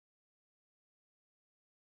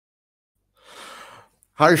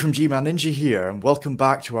Harry from GMAT Ninja here, and welcome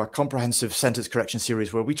back to our comprehensive sentence correction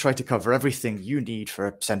series where we try to cover everything you need for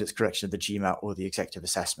a sentence correction of the GMAT or the executive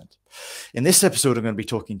assessment. In this episode, I'm going to be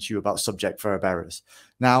talking to you about subject-verb errors.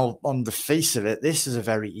 Now, on the face of it, this is a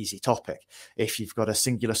very easy topic. If you've got a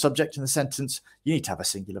singular subject in the sentence, you need to have a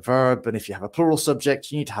singular verb, and if you have a plural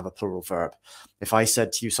subject, you need to have a plural verb. If I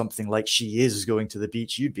said to you something like, she is going to the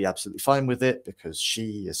beach, you'd be absolutely fine with it because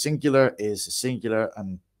she is singular, is singular,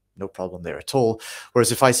 and no problem there at all.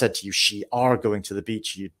 Whereas if I said to you, she are going to the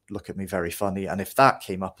beach, you'd look at me very funny. And if that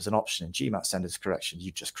came up as an option in GMAT sentence correction,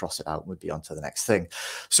 you'd just cross it out and would be on to the next thing.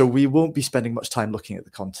 So we won't be spending much time looking at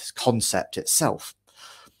the concept itself.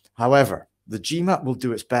 However, the GMAT will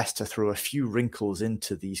do its best to throw a few wrinkles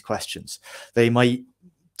into these questions. They might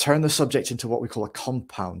turn the subject into what we call a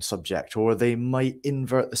compound subject, or they might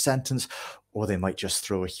invert the sentence, or they might just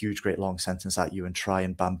throw a huge, great long sentence at you and try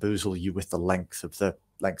and bamboozle you with the length of the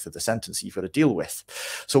sentence you've got to deal with.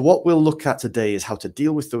 So what we'll look at today is how to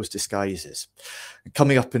deal with those disguises.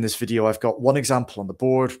 Coming up in this video, I've got one example on the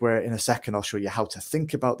board where in a second I'll show you how to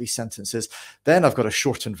think about these sentences. Then I've got a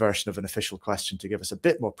shortened version of an official question to give us a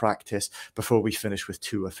bit more practice before we finish with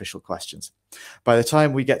 2 official questions. By the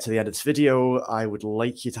time we get to the end of this video, I would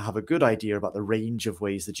like you to have a good idea about the range of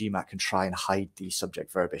ways the GMAT can try and hide these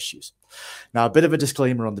subject-verb issues. Now, a bit of a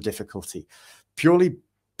disclaimer on the difficulty, purely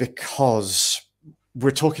because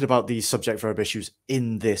we're talking about these subject-verb issues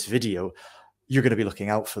in this video, you're going to be looking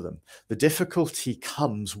out for them. The difficulty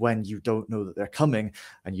comes when you don't know that they're coming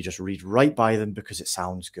and you just read right by them because it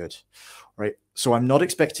sounds good, right? So I'm not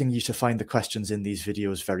expecting you to find the questions in these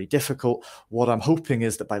videos very difficult. What I'm hoping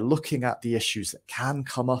is that by looking at the issues that can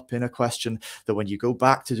come up in a question, that when you go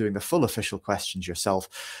back to doing the full official questions yourself,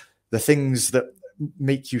 the things that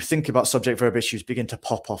make you think about subject-verb issues begin to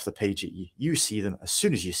pop off the page at you. You see them. As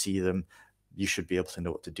soon as you see them, you should be able to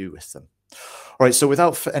know what to do with them. All right, so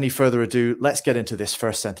without any further ado, let's get into this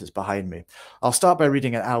first sentence behind me. I'll start by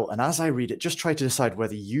reading it out, and as I read it, just try to decide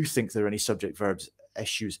whether you think there are any subject-verbs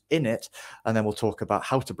issues in it, and then we'll talk about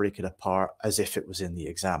how to break it apart as if it was in the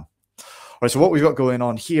exam. All right, so what we've got going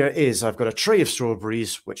on here is I've got a tray of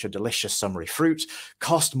strawberries, which are delicious summery fruit,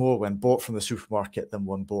 cost more when bought from the supermarket than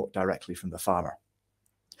when bought directly from the farmer.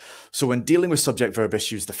 So when dealing with subject-verb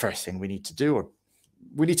issues, the first thing we need to do, or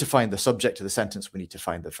we need to find the subject of the sentence, we need to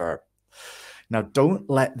find the verb. Now, don't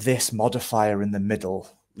let this modifier in the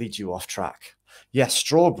middle lead you off track. Yes,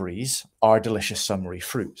 strawberries are delicious summery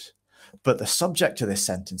fruit, but the subject of this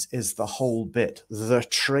sentence is the whole bit, the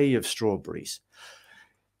tray of strawberries.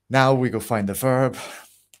 Now we go find the verb,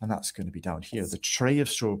 and that's going to be down here. The tray of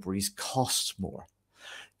strawberries costs more.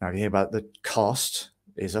 Now, you hear about the cost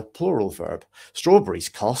is a plural verb. Strawberries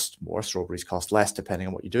cost more, strawberries cost less, depending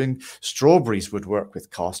on what you're doing. Strawberries would work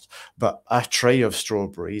with cost, but a tray of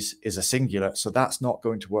strawberries is a singular, so that's not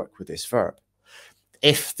going to work with this verb.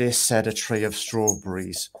 If this said a tray of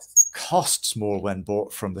strawberries costs more when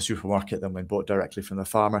bought from the supermarket than when bought directly from the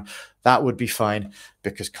farmer, that would be fine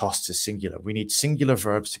because costs is singular. We need singular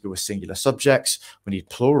verbs to go with singular subjects. We need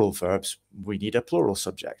plural verbs. We need a plural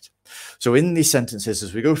subject. So in these sentences,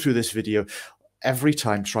 as we go through this video, every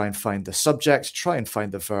time, try and find the subject, try and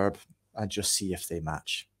find the verb, and just see if they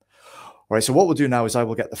match. All right, so what we'll do now is I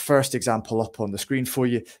will get the first example up on the screen for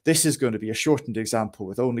you. This is going to be a shortened example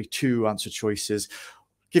with only 2 answer choices.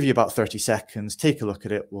 Give you about 30 seconds, take a look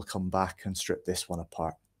at it. We'll come back and strip this one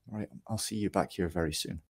apart. All right, I'll see you back here very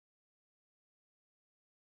soon.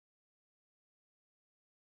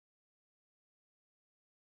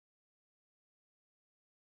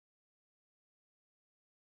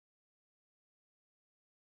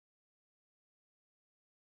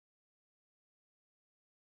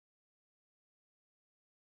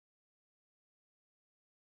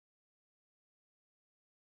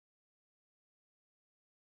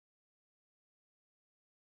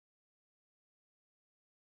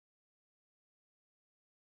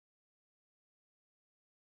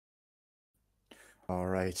 All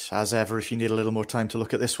right, as ever, if you need a little more time to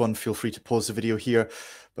look at this one, feel free to pause the video here,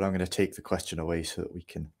 but I'm going to take the question away so that we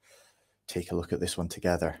can take a look at this one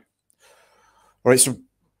together. All right, so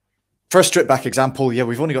first strip back example, yeah,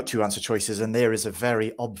 we've only got 2 answer choices, and there is a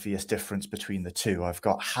very obvious difference between the 2. I've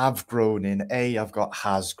got have grown in A, I've got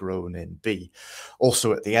has grown in B.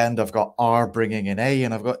 Also at the end, I've got are bringing in A,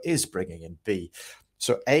 and I've got is bringing in B.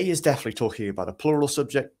 So A is definitely talking about a plural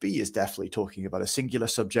subject, B is definitely talking about a singular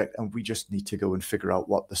subject, and we just need to go and figure out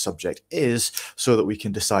what the subject is so that we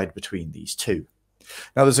can decide between these 2.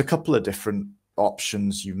 Now, there's a couple of different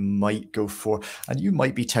options you might go for, and you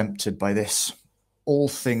might be tempted by this. All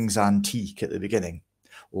things antique at the beginning.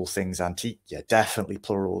 All things antique, yeah, definitely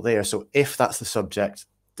plural there. So if that's the subject,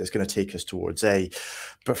 that's going to take us towards A.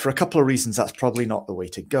 But for a couple of reasons, that's probably not the way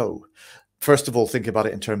to go. First of all, think about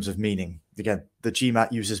it in terms of meaning. Again, the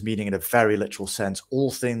GMAT uses meaning in a very literal sense. All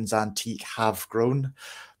things antique have grown.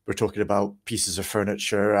 We're talking about pieces of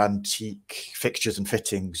furniture, antique fixtures and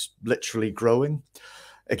fittings literally growing.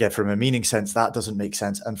 Again, from a meaning sense, that doesn't make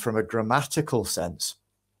sense. And from a grammatical sense,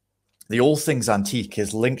 the all things antique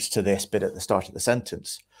is linked to this bit at the start of the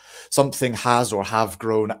sentence. Something has or have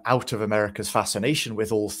grown out of America's fascination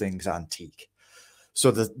with all things antique. So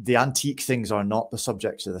the antique things are not the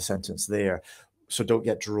subject of the sentence there. So don't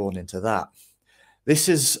get drawn into that. This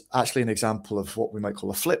is actually an example of what we might call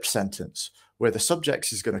a flipped sentence, where the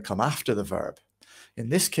subject is going to come after the verb. In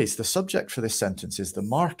this case, the subject for this sentence is the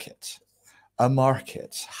market. A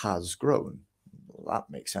market has grown. Well, that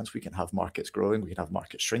makes sense. We can have markets growing. We can have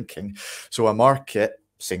markets shrinking. So a market,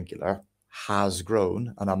 singular, has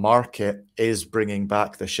grown, and a market is bringing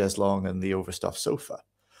back the chaise-longue and the overstuffed sofa.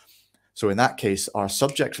 So in that case, our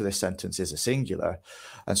subject for this sentence is a singular,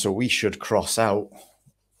 and so we should cross out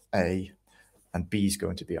A, and B is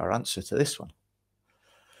going to be our answer to this one.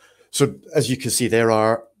 So as you can see,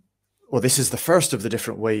 this is the first of the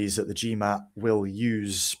different ways that the GMAT will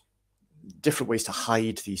use different ways to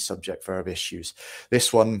hide these subject-verb issues.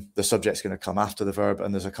 This one, the subject's going to come after the verb,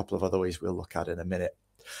 and there's a couple of other ways we'll look at in a minute.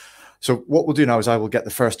 So what we'll do now is I will get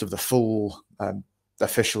the first of the full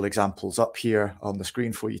official examples up here on the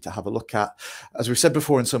screen for you to have a look at. As we've said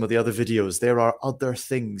before in some of the other videos, there are other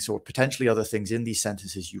things or potentially other things in these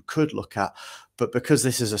sentences you could look at, but because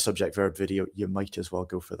this is a subject-verb video, you might as well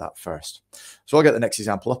go for that first. So I'll get the next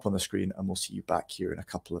example up on the screen and we'll see you back here in a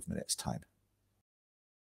couple of minutes' time.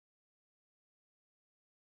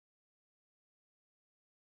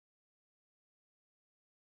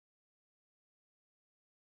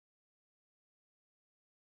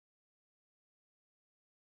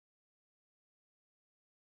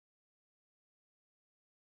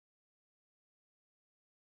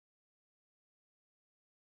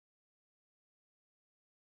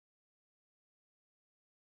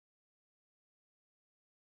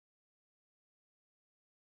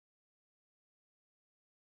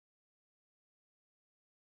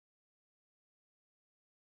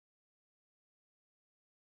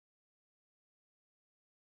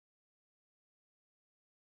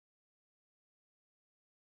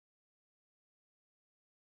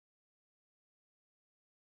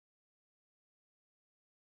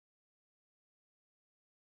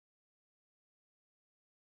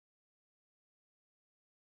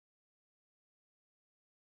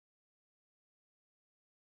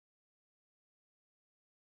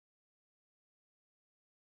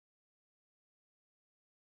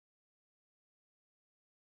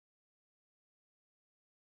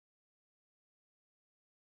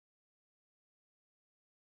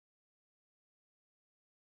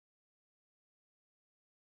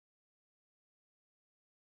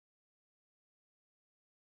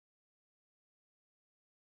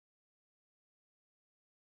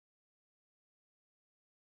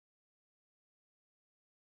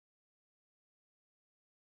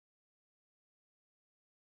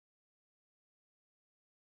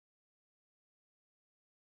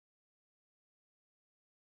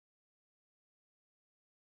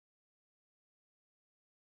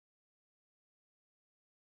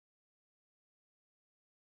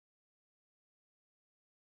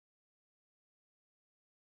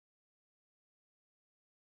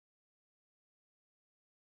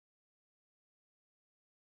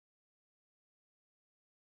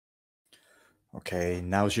 Okay,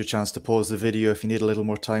 now's your chance to pause the video if you need a little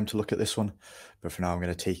more time to look at this one. But for now, I'm going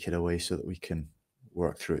to take it away so that we can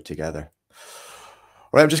work through it together.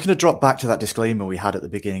 All right, I'm just going to drop back to that disclaimer we had at the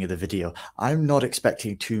beginning of the video. I'm not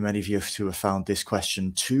expecting too many of you to have found this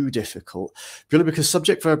question too difficult, purely because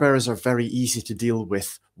subject-verb errors are very easy to deal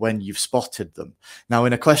with when you've spotted them. Now,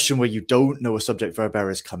 in a question where you don't know a subject-verb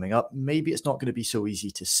error is coming up, maybe it's not going to be so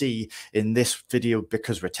easy to see. In this video,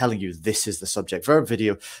 because we're telling you this is the subject-verb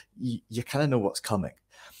video, you kind of know what's coming.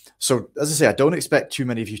 So as I say, I don't expect too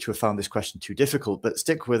many of you to have found this question too difficult, but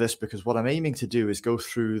stick with us because what I'm aiming to do is go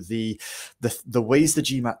through the ways the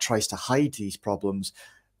GMAT tries to hide these problems.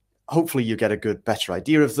 Hopefully you get a better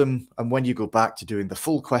idea of them. And when you go back to doing the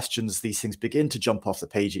full questions, these things begin to jump off the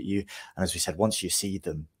page at you. And as we said, once you see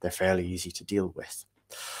them, they're fairly easy to deal with.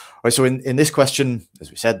 All right, so in this question,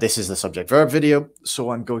 as we said, this is the subject-verb video,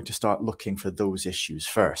 so I'm going to start looking for those issues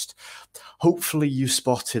first. Hopefully you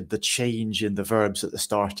spotted the change in the verbs at the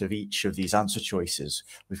start of each of these answer choices.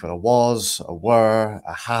 We've got a was, a were,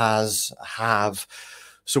 a has, a have.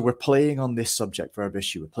 So we're playing on this subject-verb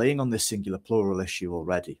issue. We're playing on this singular plural issue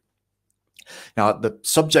already. Now, the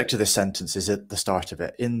subject of this sentence is at the start of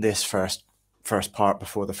it, in this first part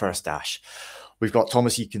before the first dash. We've got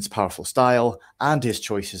Thomas Eakin's powerful style and his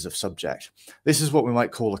choices of subject. This is what we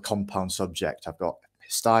might call a compound subject. I've got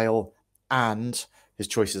his style and his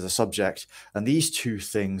choices of subject, and these two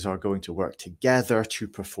things are going to work together to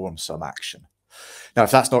perform some action. Now,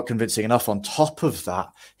 if that's not convincing enough, on top of that,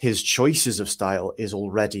 his choices of style is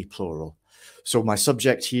already plural. So my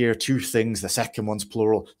subject here, two things, the second one's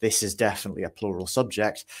plural. This is definitely a plural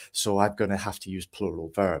subject, so I'm going to have to use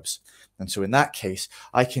plural verbs. And so in that case,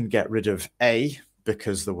 I can get rid of A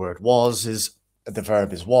because the word the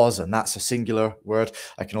verb is was, and that's a singular word.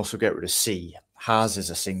 I can also get rid of C. Has is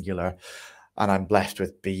a singular, and I'm left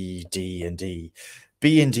with B, D, and E.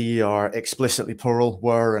 B and D are explicitly plural.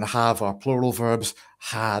 Were and have are plural verbs.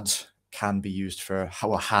 Had can be used for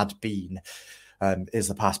how had been is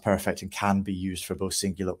the past perfect and can be used for both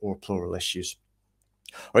singular or plural issues.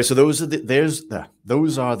 All right, so those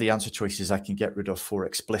are the answer choices I can get rid of for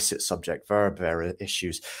explicit subject-verb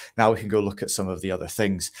issues. Now we can go look at some of the other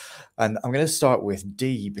things. And I'm going to start with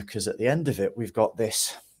D because at the end of it, we've got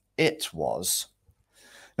this it was.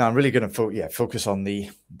 Now I'm really going to focus on the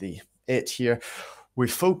it here. We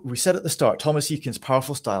said at the start, Thomas Eakin's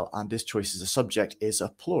powerful style and his choice as a subject is a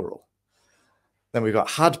plural. Then we've got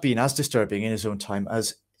had been as disturbing in his own time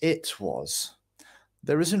as it was.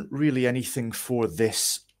 There isn't really anything for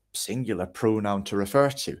this singular pronoun to refer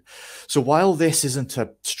to. So while this isn't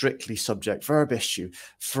a strictly subject-verb issue,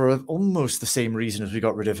 for almost the same reason as we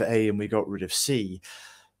got rid of A and we got rid of C,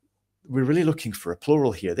 we're really looking for a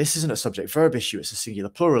plural here. This isn't a subject-verb issue, it's a singular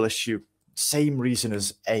plural issue. Same reason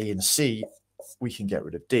as A and C, we can get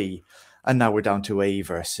rid of D. And now we're down to B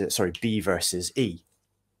versus E.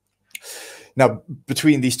 Now,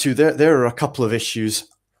 between these two, there are a couple of issues,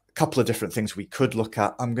 a couple of different things we could look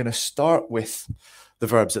at. I'm going to start with the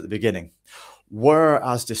verbs at the beginning. Were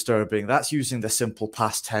as disturbing, that's using the simple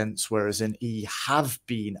past tense, whereas in E, have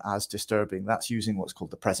been as disturbing, that's using what's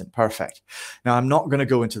called the present perfect. Now, I'm not going to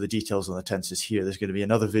go into the details on the tenses here. There's going to be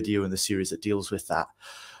another video in the series that deals with that.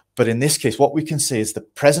 But in this case, what we can say is the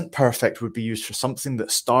present perfect would be used for something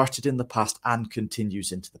that started in the past and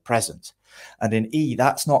continues into the present. And in E,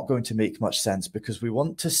 that's not going to make much sense because we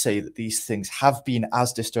want to say that these things have been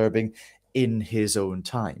as disturbing in his own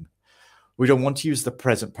time. We don't want to use the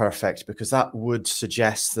present perfect because that would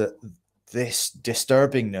suggest that this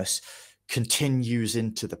disturbingness continues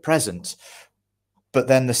into the present. But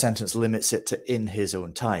then the sentence limits it to in his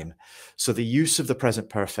own time. So the use of the present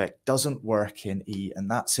perfect doesn't work in E, and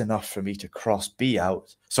that's enough for me to cross E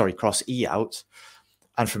out,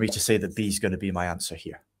 and for me to say that B is going to be my answer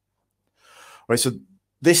here. All right, so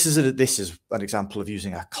this is an example of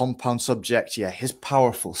using a compound subject. Yeah, his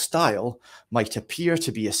powerful style might appear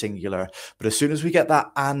to be a singular, but as soon as we get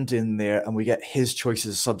that and in there and we get his choice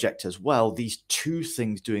as a subject as well, these two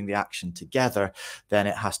things doing the action together, then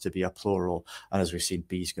it has to be a plural. And as we've seen,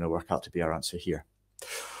 B is going to work out to be our answer here.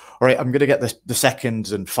 All right, I'm going to get the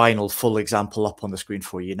second and final full example up on the screen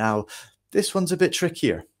for you now. This one's a bit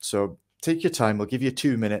trickier, so take your time. We'll give you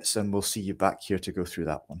 2 minutes and we'll see you back here to go through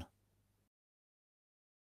that one.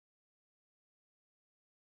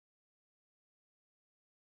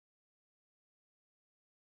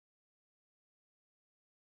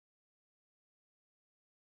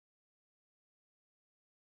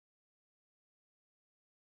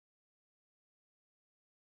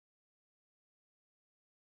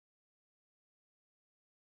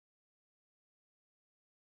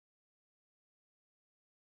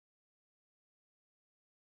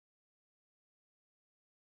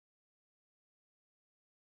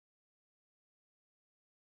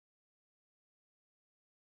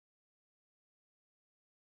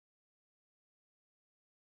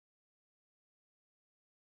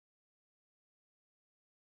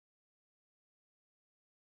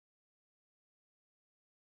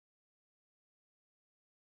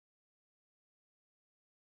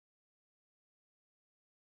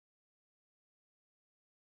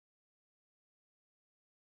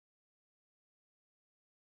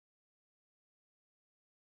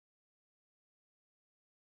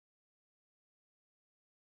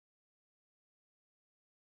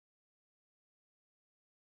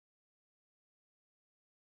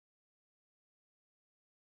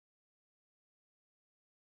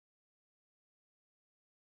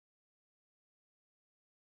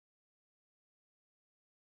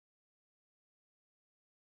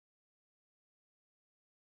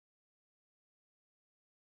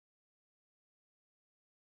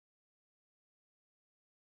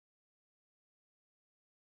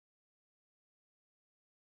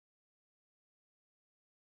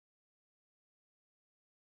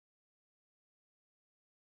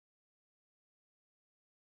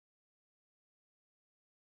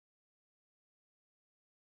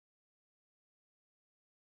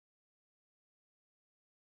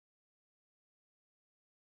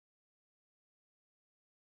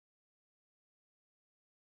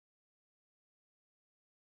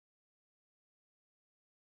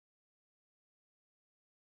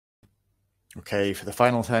 Okay, for the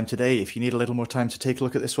final time today, if you need a little more time to take a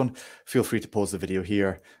look at this one, feel free to pause the video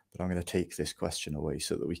here, but I'm going to take this question away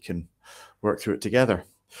so that we can work through it together.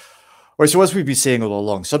 All right, so as we've been saying all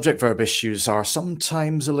along, subject-verb issues are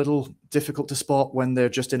sometimes a little difficult to spot when they're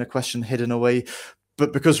just in a question hidden away.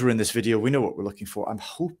 But because we're in this video, we know what we're looking for. I'm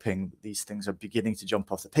hoping these things are beginning to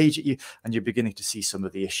jump off the page at you and you're beginning to see some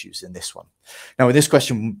of the issues in this one. Now, in this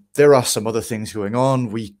question, there are some other things going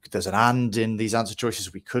on. There's an and in these answer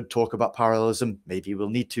choices. We could talk about parallelism. Maybe we'll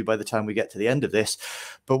need to by the time we get to the end of this.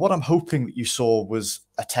 But what I'm hoping that you saw was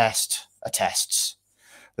attests,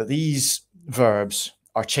 that these verbs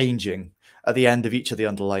are changing at the end of each of the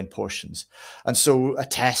underlined portions. And so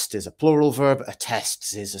attest is a plural verb,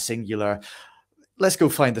 attests is a singular. Let's go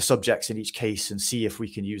find the subjects in each case and see if we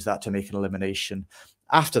can use that to make an elimination.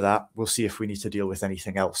 After that, we'll see if we need to deal with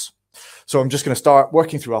anything else. So I'm just going to start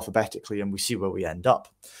working through alphabetically and we see where we end up.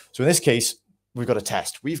 So in this case, we've got a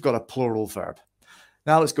test. We've got a plural verb.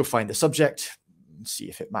 Now let's go find the subject and see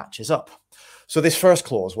if it matches up. So this first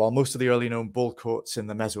clause, while most of the early known bull quotes in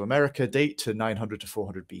the Mesoamerica date to 900 to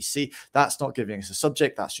 400 BC, that's not giving us a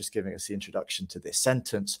subject, that's just giving us the introduction to this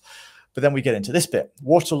sentence. But then we get into this bit,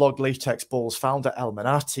 waterlogged latex balls found at El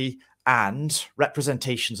Minati and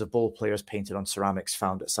representations of ball players painted on ceramics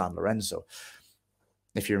found at San Lorenzo.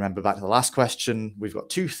 If you remember back to the last question, we've got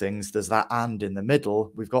two things. There's that and in the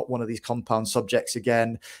middle. We've got one of these compound subjects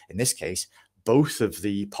again. In this case, both of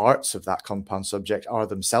the parts of that compound subject are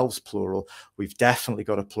themselves plural. We've definitely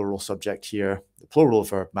got a plural subject here. The plural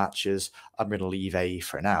verb matches. I'm going to leave A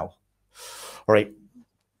for now. All right,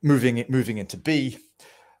 moving into B.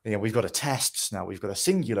 We've got attests now. We've got a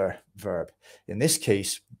singular verb. In this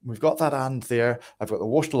case, we've got that and there. I've got the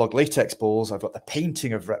waterlogged latex balls. I've got the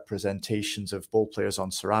painting of representations of ball players on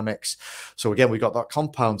ceramics. So again, we've got that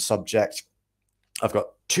compound subject. I've got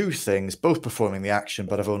two things, both performing the action,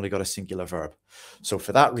 but I've only got a singular verb. So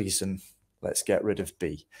for that reason, let's get rid of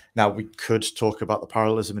B. Now, we could talk about the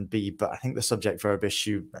parallelism in B, but I think the subject-verb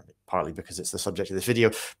issue, partly because it's the subject of this video,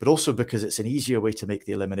 but also because it's an easier way to make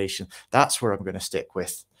the elimination, that's where I'm going to stick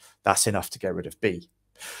with. That's enough to get rid of B.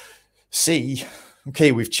 C,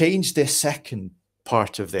 okay, we've changed this second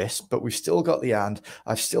part of this, but we've still got the and.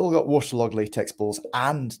 I've still got waterlogged latex balls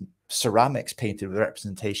and ceramics painted with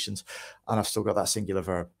representations, and I've still got that singular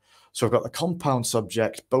verb. So I've got the compound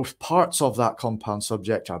subject. Both parts of that compound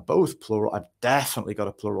subject are both plural. I've definitely got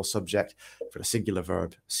a plural subject. For the singular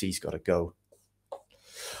verb, C's got to go. All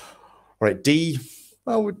right, D.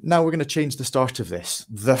 Well, now we're going to change the start of this.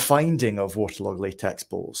 The finding of waterlogged latex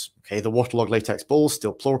balls. Okay, the waterlogged latex balls,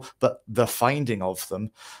 still plural, but the finding of them,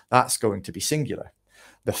 that's going to be singular.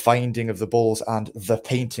 The finding of the balls and the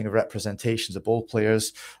painting of representations of ball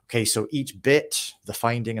players. Okay, so each bit, the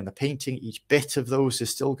finding and the painting, each bit of those is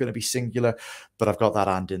still going to be singular, but I've got that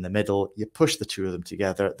and in the middle. You push the two of them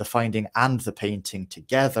together. The finding and the painting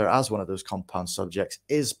together as one of those compound subjects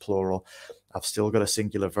is plural. I've still got a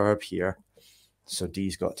singular verb here, so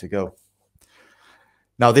D's got to go.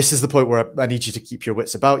 Now, this is the point where I need you to keep your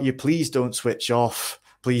wits about you. Please don't switch off.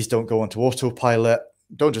 Please don't go onto autopilot.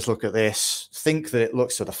 Don't just look at this. Think that it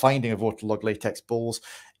looks, so the finding of waterlogged latex balls,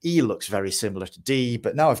 E looks very similar to D,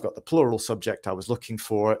 but now I've got the plural subject I was looking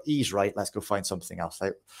for. E's right. Let's go find something else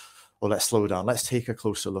out. Well, let's slow down. Let's take a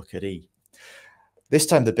closer look at E. This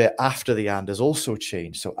time the bit after the and has also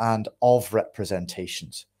changed. So and of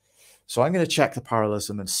representations. So I'm going to check the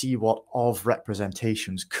parallelism and see what of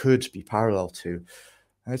representations could be parallel to.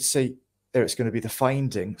 I'd say there it's going to be the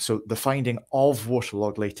finding. So the finding of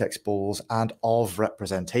waterlogged latex balls and of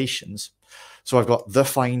representations. So I've got the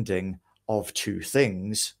finding of two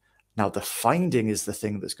things. Now the finding is the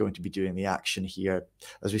thing that's going to be doing the action here.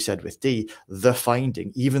 As we said with D, the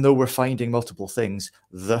finding, even though we're finding multiple things,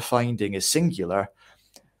 the finding is singular,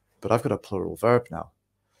 but I've got a plural verb now.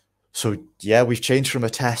 So yeah, we've changed from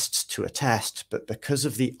attests to attest, but because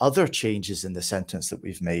of the other changes in the sentence that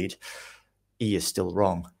we've made, E is still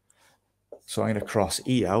wrong. So I'm going to cross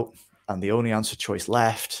E out, and the only answer choice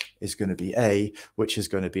left is going to be A, which is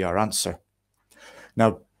going to be our answer.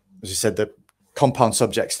 Now, as I said, the compound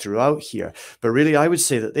subjects throughout here, but really I would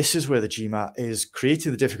say that this is where the GMAT is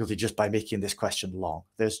creating the difficulty just by making this question long.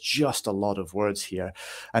 There's just a lot of words here,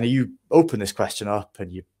 and you open this question up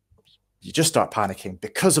and you just start panicking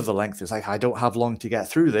because of the length. It's like, I don't have long to get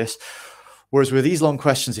through this. Whereas with these long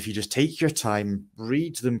questions, if you just take your time,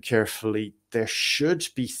 read them carefully, there should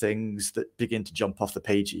be things that begin to jump off the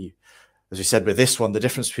page at you. As we said with this one, the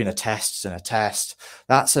difference between attests and attest,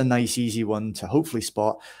 that's a nice, easy one to hopefully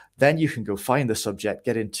spot. Then you can go find the subject,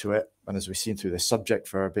 get into it. And as we've seen through this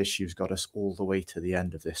subject-verb issue's got us all the way to the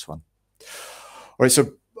end of this one. All right,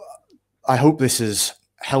 so I hope this has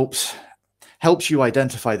helped helps you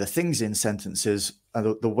identify the things in sentences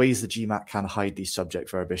and the ways the GMAT can hide these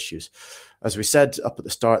subject-verb issues. As we said up at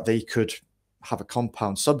the start, they could have a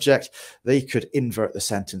compound subject, they could invert the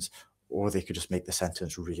sentence, or they could just make the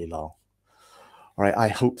sentence really long. All right, I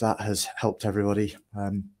hope that has helped everybody.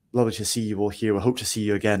 Lovely to see you all here. We hope to see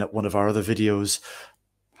you again at one of our other videos.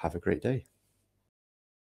 Have a great day.